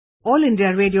All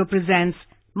India Radio presents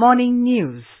Morning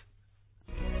News.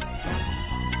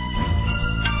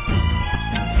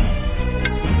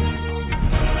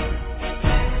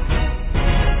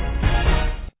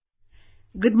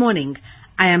 Good morning.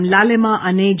 I am Lalima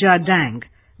Aneja Dang.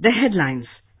 The headlines.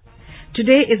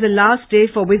 Today is the last day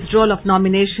for withdrawal of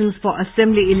nominations for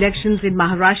assembly elections in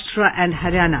Maharashtra and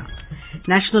Haryana.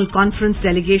 National Conference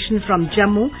delegation from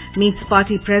Jammu meets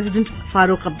Party President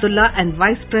Farooq Abdullah and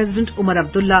Vice President Omar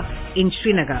Abdullah in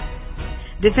Srinagar.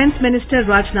 Defence Minister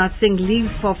Rajnath Singh leaves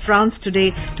for France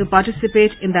today to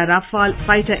participate in the Rafale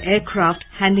fighter aircraft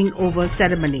handing over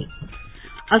ceremony.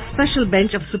 A special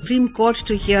bench of Supreme Court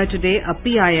to hear today a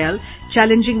PIL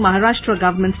challenging Maharashtra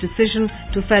government's decision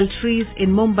to fell trees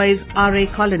in Mumbai's Aarey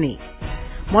colony.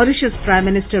 Mauritius Prime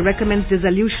Minister recommends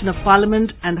dissolution of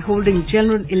Parliament and holding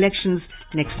general elections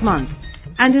next month.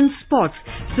 And in sports,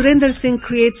 Surender Singh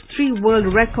creates 3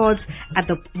 world records at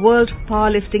the World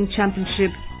Powerlifting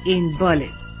Championship in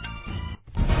Berlin.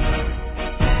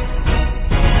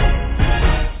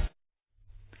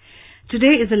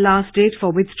 Today is the last date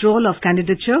for withdrawal of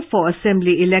candidature for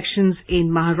assembly elections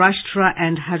in Maharashtra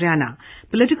and Haryana.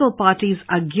 Political parties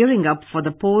are gearing up for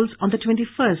the polls on the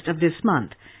 21st of this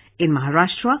month. In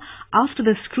Maharashtra, after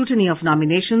the scrutiny of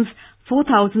nominations,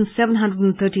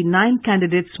 4,739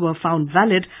 candidates were found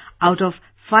valid out of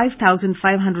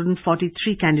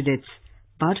 5,543 candidates.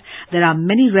 But there are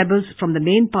many rebels from the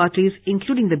main parties,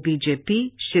 including the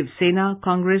BJP, Shiv Sena,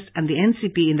 Congress and the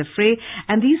NCP in the fray,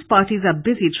 and these parties are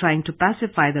busy trying to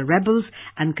pacify the rebels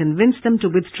and convince them to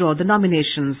withdraw the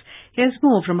nominations. Here's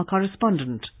more from a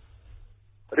correspondent.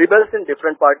 Rebels in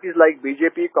different parties like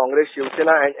BJP, Congress, Shiv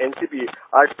Sena and NCP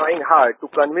are trying hard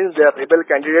to convince their rebel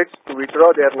candidates to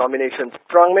withdraw their nominations.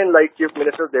 Strongmen like Chief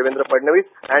Minister Devendra Fadnavis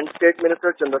and State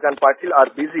Minister Chandrakant Patil are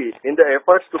busy in the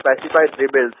efforts to pacify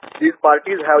rebels. These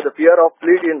parties have the fear of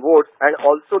bleed in votes and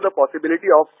also the possibility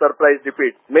of surprise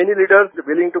defeat. Many leaders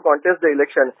willing to contest the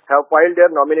election have filed their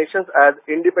nominations as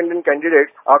independent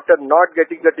candidates after not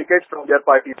getting the tickets from their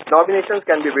parties. Nominations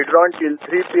can be withdrawn till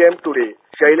 3 p.m. today.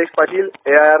 Shailesh Patil,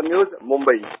 AIR News,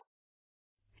 Mumbai.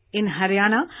 In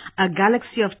Haryana, a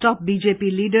galaxy of top BJP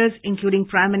leaders, including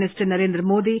Prime Minister Narendra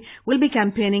Modi, will be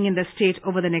campaigning in the state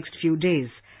over the next few days.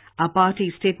 Our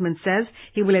party statement says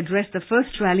he will address the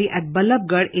first rally at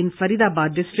Ballabgarh in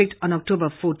Faridabad district on October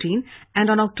 14, and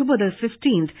on October the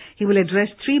 15th, he will address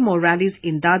 3 more rallies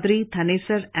in Dadri,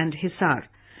 Thanesar and Hisar.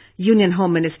 Union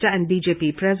Home Minister and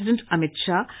BJP President Amit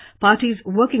Shah, party's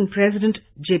working president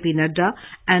JP Nadda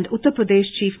and Uttar Pradesh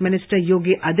Chief Minister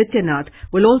Yogi Adityanath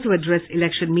will also address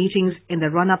election meetings in the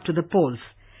run-up to the polls.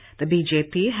 The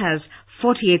BJP has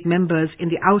 48 members in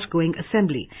the outgoing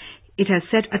assembly. It has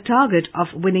set a target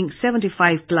of winning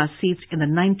 75 plus seats in the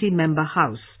 90-member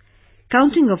House.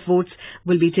 Counting of votes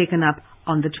will be taken up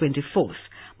on the 24th.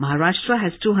 Maharashtra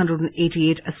has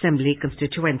 288 assembly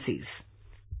constituencies.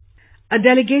 A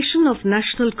delegation of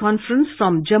National Conference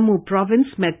from Jammu province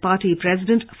met Party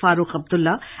President Farooq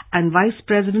Abdullah and Vice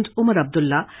President Omar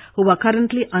Abdullah, who are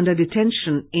currently under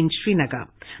detention in Srinagar.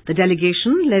 The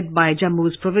delegation, led by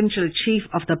Jammu's provincial chief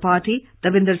of the party,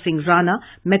 Surender Singh,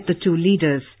 met the 2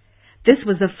 leaders. This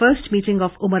was the first meeting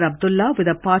of Omar Abdullah with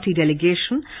a party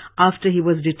delegation after he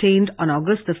was detained on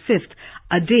August the 5th,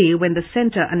 a day when the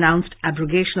centre announced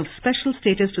abrogation of special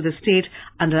status to the state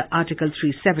under Article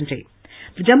 370.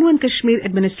 The Jammu and Kashmir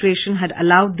administration had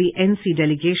allowed the NC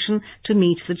delegation to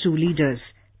meet the 2 leaders.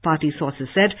 Party sources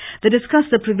said they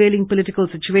discussed the prevailing political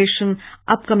situation,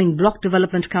 upcoming Block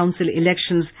Development Council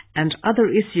elections and other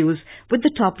issues with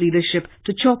the top leadership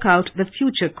to chalk out the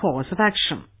future course of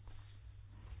action.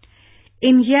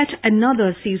 In yet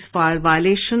another ceasefire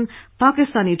violation,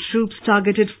 Pakistani troops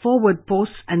targeted forward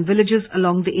posts and villages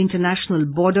along the international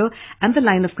border and the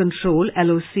line of control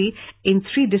 (LOC) in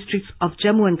 3 districts of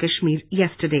Jammu and Kashmir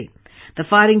yesterday. The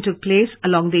firing took place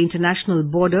along the international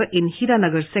border in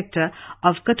Srinagar sector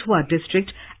of Kathua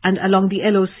district and along the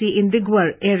LOC in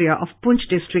Digwar area of Poonch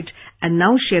district and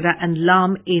Naushera and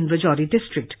Lam in Rajouri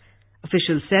district.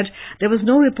 Officials said there was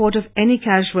no report of any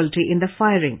casualty in the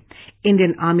firing.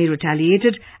 Indian Army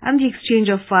retaliated and the exchange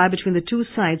of fire between the 2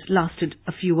 sides lasted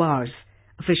a few hours.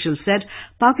 Officials said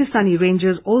Pakistani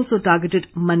Rangers also targeted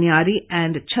Manyari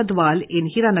and Chadwal in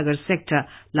Hiranagar sector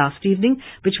last evening,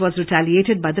 which was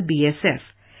retaliated by the BSF.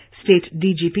 State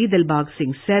DGP Dilbag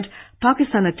Singh said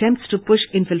Pakistan attempts to push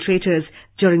infiltrators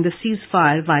during the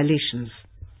ceasefire violations.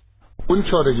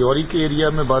 Poonch और राजौरी के area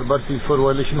में बार-बार ceasefire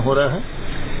violation हो रहा है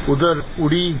उधर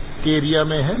उड़ी के एरिया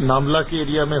में है, नामला के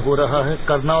एरिया में हो रहा है,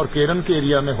 करना और केरन के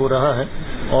एरिया में हो रहा है।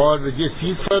 और ये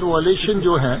सीजफायर वायलेशन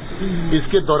जो है,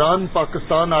 इसके दौरान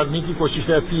पाकिस्तान आर्मी की कोशिश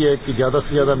रहती है कि ज्यादा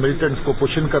से ज्यादा मिलिटेंट्स को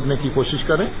पुशन करने की कोशिश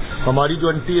करें। हमारी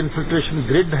जो एंटी इन्फिल्ट्रेशन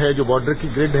ग्रिड है, जो बॉर्डर की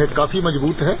ग्रिड है, काफी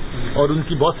मजबूत है और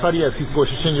उनकी बहुत सारी ऐसी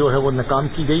कोशिशें जो है वो नाकाम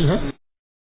की गई हैं।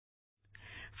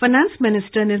 Finance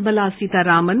Minister Nirmala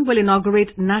Sitharaman will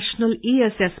inaugurate National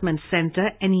E-Assessment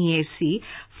Centre (NEAC)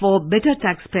 for better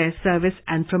taxpayer service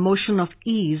and promotion of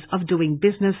ease of doing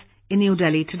business in New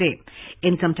Delhi today.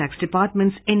 Income Tax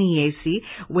Department's NEAC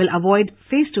will avoid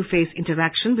face-to-face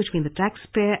interaction between the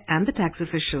taxpayer and the tax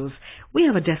officials. We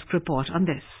have a desk report on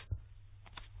this.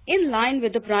 In line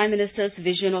with the Prime Minister's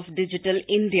vision of Digital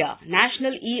India,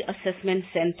 National E-Assessment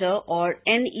Centre or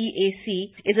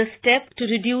NEAC is a step to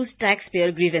reduce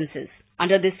taxpayer grievances.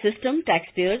 Under this system,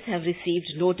 taxpayers have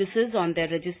received notices on their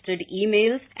registered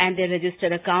emails and their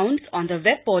registered accounts on the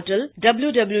web portal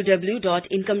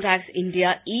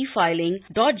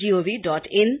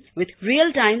www.incometaxindiaefiling.gov.in with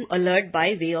real-time alert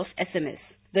by way of SMS.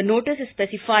 The notice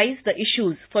specifies the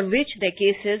issues for which their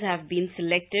cases have been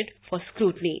selected for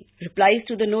scrutiny. Replies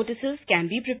to the notices can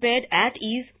be prepared at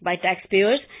ease by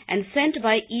taxpayers and sent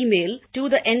by email to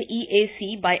the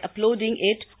NEAC by uploading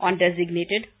it on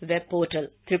designated web portal.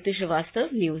 Tripti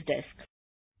Srivastava, News Desk.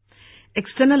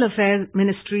 External Affairs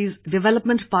Ministry's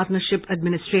Development Partnership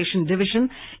Administration Division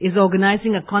is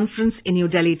organizing a conference in New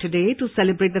Delhi today to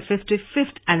celebrate the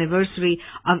 55th anniversary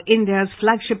of India's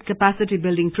flagship capacity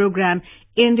building program,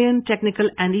 Indian Technical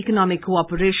and Economic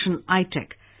Cooperation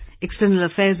 (ITEC). External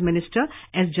Affairs Minister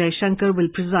S. Jaishankar will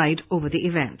preside over the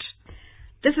event.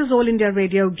 This is All India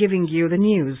Radio giving you the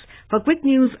news. For quick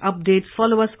news updates,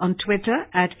 follow us on Twitter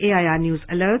at AIR News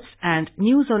Alerts and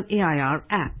News on AIR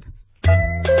app.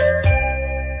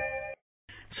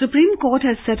 Supreme Court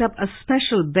has set up a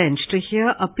special bench to hear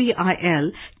a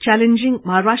PIL challenging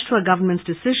Maharashtra government's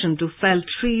decision to fell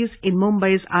trees in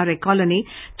Mumbai's Aarey colony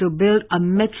to build a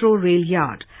metro rail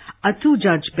yard. A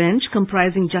two-judge bench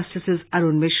comprising Justices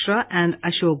Arun Mishra and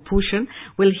Ashok Bhushan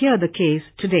will hear the case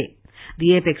today.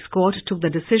 The apex court took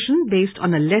the decision based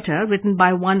on a letter written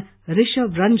by one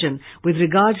Rishabh Ranjan with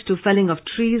regard to felling of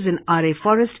trees in Aarey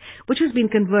forest, which has been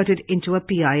converted into a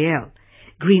PIL.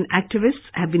 Green activists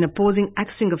have been opposing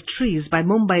axing of trees by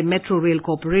Mumbai Metro Rail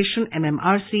Corporation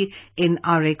MMRC in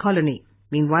Aarey colony.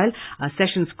 Meanwhile, a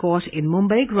sessions court in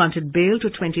Mumbai granted bail to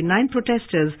 29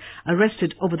 protesters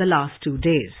arrested over the last 2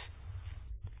 days.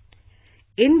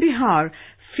 In Bihar,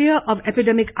 fear of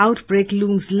epidemic outbreak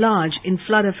looms large in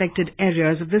flood-affected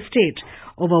areas of the state.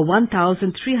 Over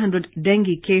 1,300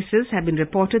 dengue cases have been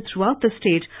reported throughout the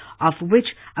state, of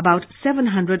which about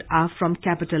 700 are from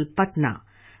capital Patna.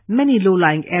 Many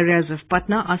low-lying areas of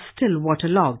Patna are still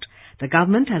waterlogged. The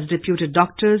government has deputed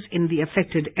doctors in the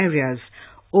affected areas.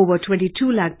 Over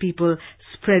 22 lakh people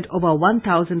spread over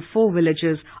 1,004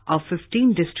 villages of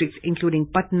 15 districts including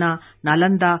Patna,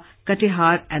 Nalanda,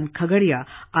 Katihar and Khagaria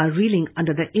are reeling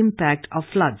under the impact of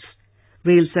floods.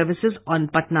 Rail services on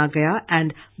Patna-Gaya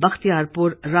and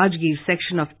Bakhtiarpur Rajgir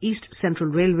section of East Central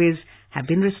Railways have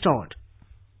been restored.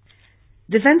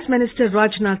 Defence Minister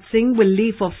Rajnath Singh will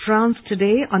leave for France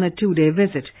today on a 2-day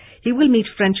visit. He will meet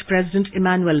French President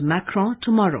Emmanuel Macron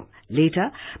tomorrow.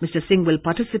 Later, Mr. Singh will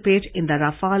participate in the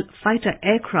Rafale fighter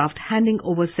aircraft handing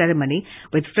over ceremony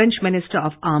with French Minister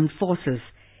of Armed Forces.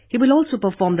 He will also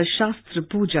perform the Shastra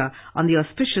Puja on the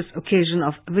auspicious occasion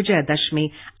of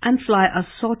Vijayadashmi and fly a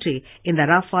sortie in the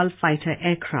Rafale fighter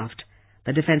aircraft.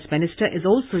 The Defence Minister is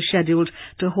also scheduled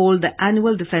to hold the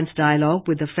annual Defence Dialogue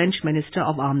with the French Minister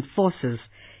of Armed Forces.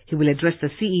 He will address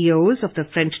the CEOs of the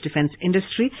French defence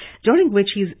industry, during which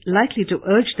he is likely to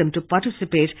urge them to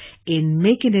participate in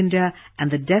Make in India and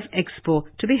the Deaf Expo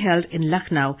to be held in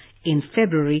Lucknow in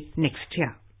February next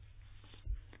year.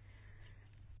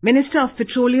 Minister of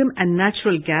Petroleum and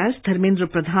Natural Gas Dharmendra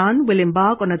Pradhan will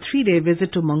embark on a 3-day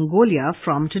visit to Mongolia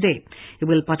from today. He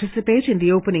will participate in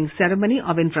the opening ceremony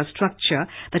of infrastructure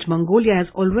that Mongolia has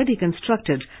already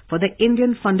constructed for the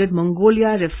Indian-funded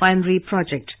Mongolia Refinery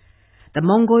Project. The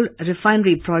Mongol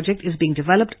Refinery Project is being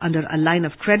developed under a line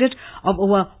of credit of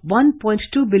over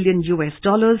 $1.2 billion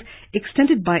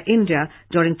extended by India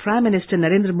during Prime Minister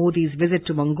Narendra Modi's visit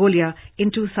to Mongolia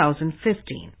in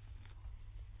 2015.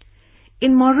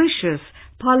 In Mauritius,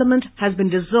 Parliament has been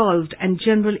dissolved and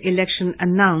general election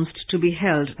announced to be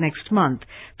held next month.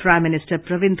 Prime Minister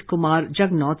Pravind Kumar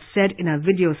Jugnauth said in a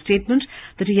video statement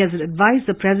that he has advised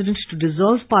the President to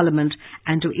dissolve Parliament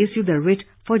and to issue the writ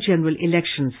for general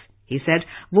elections. He said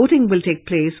voting will take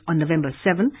place on November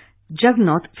 7.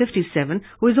 Jagnath, 57,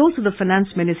 who is also the finance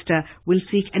minister, will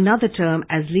seek another term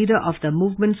as leader of the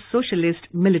movement's socialist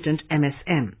militant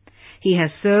MSM. He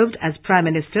has served as Prime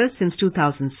Minister since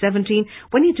 2017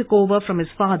 when he took over from his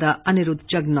father Anirudh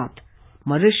Jagnath.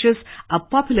 Mauritius, a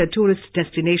popular tourist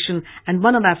destination and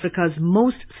one of Africa's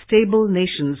most stable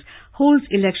nations, holds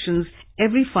elections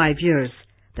every 5 years.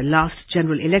 The last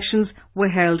general elections were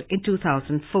held in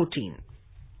 2014.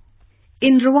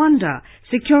 In Rwanda,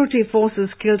 security forces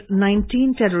killed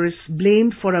 19 terrorists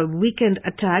blamed for a weekend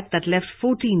attack that left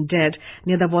 14 dead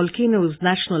near the Volcanoes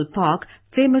National Park,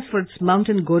 famous for its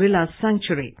mountain gorilla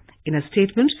sanctuary. In a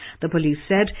statement, the police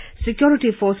said security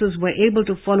forces were able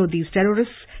to follow these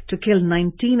terrorists to kill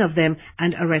 19 of them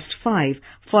and arrest 5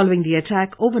 following the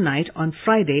attack overnight on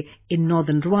Friday in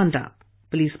northern Rwanda.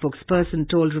 Police spokesperson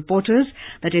told reporters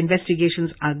that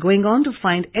investigations are going on to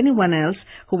find anyone else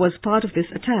who was part of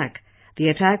this attack. The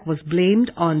attack was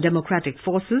blamed on Democratic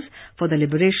Forces for the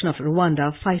Liberation of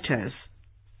Rwanda fighters.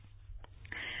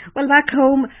 Well, back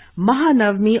home,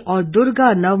 Mahanavami or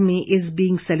Durga Navami is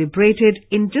being celebrated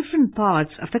in different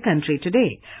parts of the country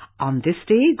today. On this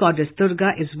day, Goddess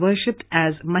Durga is worshipped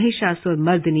as Mahishasur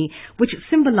Mardini, which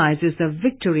symbolizes the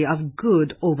victory of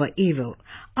good over evil.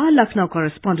 Our Lucknow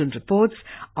correspondent reports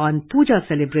on puja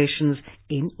celebrations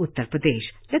in Uttar Pradesh.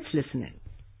 Let's listen in.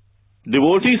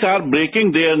 Devotees are breaking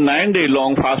their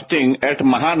 9-day-long fasting at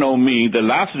Mahanavami, the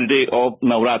last day of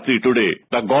Navratri today.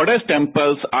 The goddess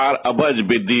temples are abuzz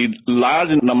with the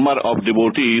large number of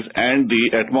devotees and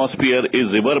the atmosphere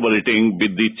is reverberating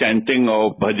with the chanting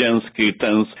of bhajans,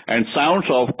 kirtans and sounds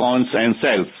of conch and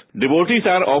shells. Devotees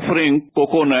are offering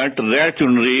coconut, red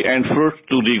chunri and fruits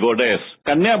to the goddess.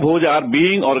 Kanya Bhoj are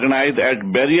being organized at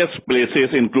various places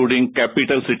including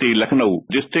capital city Lucknow.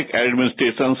 District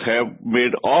administrations have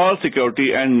made all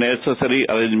security and necessary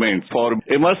arrangements for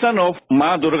immersion of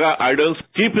Ma Durga idols.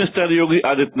 Chief Minister Yogi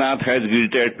Adityanath has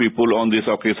greeted people on this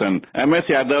occasion. MS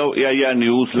Yadav, AIR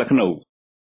News, Lucknow.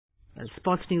 Well,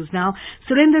 sports news now.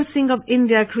 Surender Singh of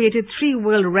India created 3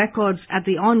 world records at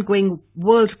the ongoing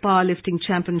World Powerlifting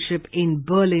Championship in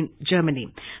Berlin,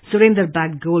 Germany. Surender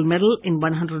bagged gold medal in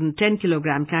 110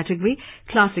 kilogram category,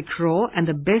 Classic Raw, and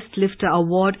the Best Lifter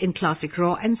award in Classic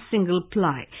Raw and Single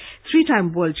Ply.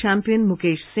 3-time world champion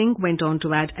Mukesh Singh went on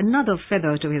to add another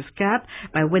feather to his cap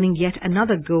by winning yet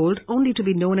another gold, only to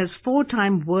be known as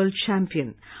 4-time world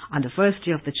champion. On the first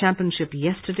day of the championship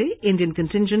yesterday, Indian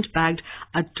contingent bagged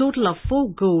a total of 4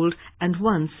 gold and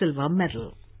 1 silver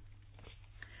medal.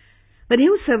 The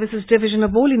News Services Division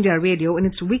of All India Radio, in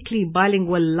its weekly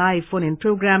bilingual live phone-in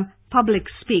program, Public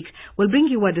Speak, will bring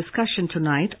you a discussion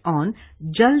tonight on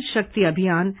Jal Shakti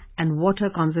Abhiyan and water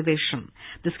conservation.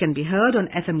 This can be heard on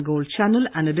FM Gold channel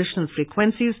and additional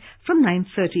frequencies from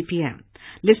 9:30 p.m.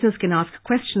 Listeners can ask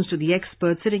questions to the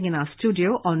experts sitting in our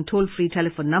studio on toll-free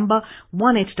telephone number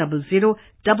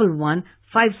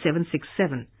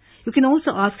 1800-115767. You can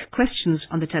also ask questions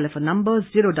on the telephone number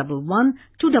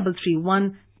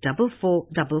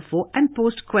 011-2331-4444 and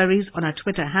post queries on our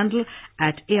Twitter handle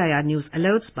at AIR News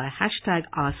Alerts by hashtag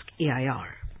AskAIR.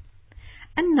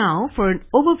 And now for an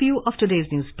overview of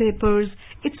today's newspapers,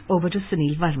 it's over to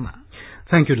Sunil Verma.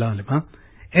 Thank you, Lalima.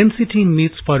 NCT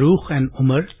meets Farooq and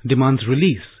Omar, demands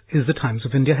release, is the Times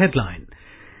of India headline.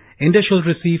 India shall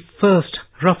receive first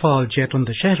Rafale jet on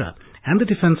Dussehra, and the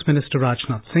Defence Minister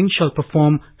Rajnath Singh shall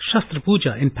perform Shastra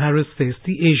Puja in Paris, says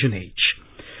the Asian Age.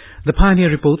 The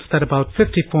Pioneer reports that about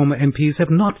 50 former MPs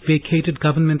have not vacated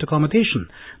government accommodation,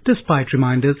 despite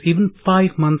reminders even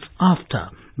 5 months after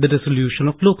the dissolution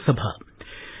of Lok Sabha.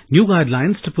 New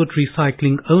guidelines to put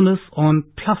recycling onus on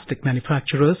plastic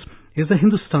manufacturers is the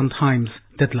Hindustan Times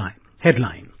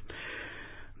headline.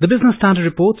 The Business Standard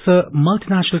reports a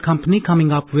multinational company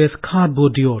coming up with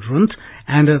cardboard deodorant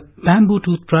and a bamboo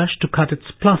toothbrush to cut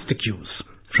its plastic use.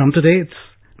 From today, it's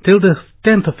till the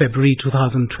 10th of February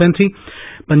 2020,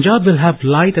 Punjab will have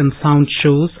light and sound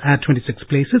shows at 26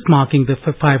 places, marking the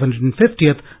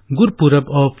 550th Gurpurab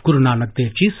of Guru Nanak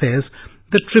Dev Ji, says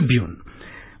the Tribune.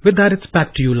 With that, it's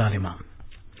back to you, Lalima.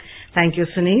 Thank you,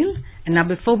 Sunil. And now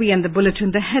before we end the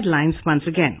bulletin, the headlines once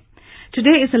again.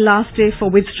 Today is the last day for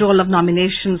withdrawal of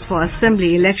nominations for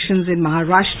assembly elections in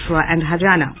Maharashtra and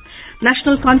Haryana.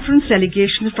 National Conference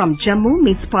delegation from Jammu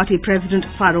meets Party President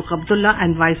Farooq Abdullah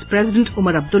and Vice President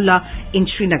Omar Abdullah in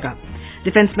Srinagar.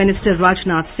 Defence Minister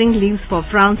Rajnath Singh leaves for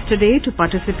France today to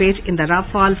participate in the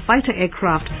Rafale fighter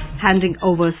aircraft handing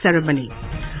over ceremony.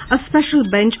 A special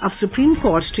bench of Supreme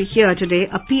Court to hear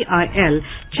today a PIL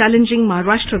challenging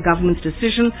Maharashtra government's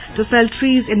decision to fell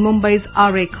trees in Mumbai's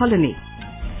Aarey colony.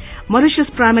 Mauritius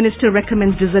Prime Minister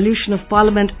recommends dissolution of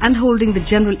Parliament and holding the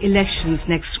general elections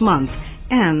next month.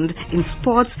 And in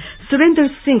sports, Surender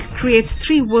Singh creates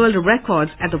 3 world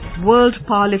records at the World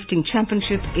Powerlifting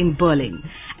Championship in Berlin.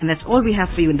 And that's all we have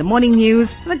for you in the morning news.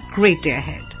 Have a great day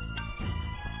ahead.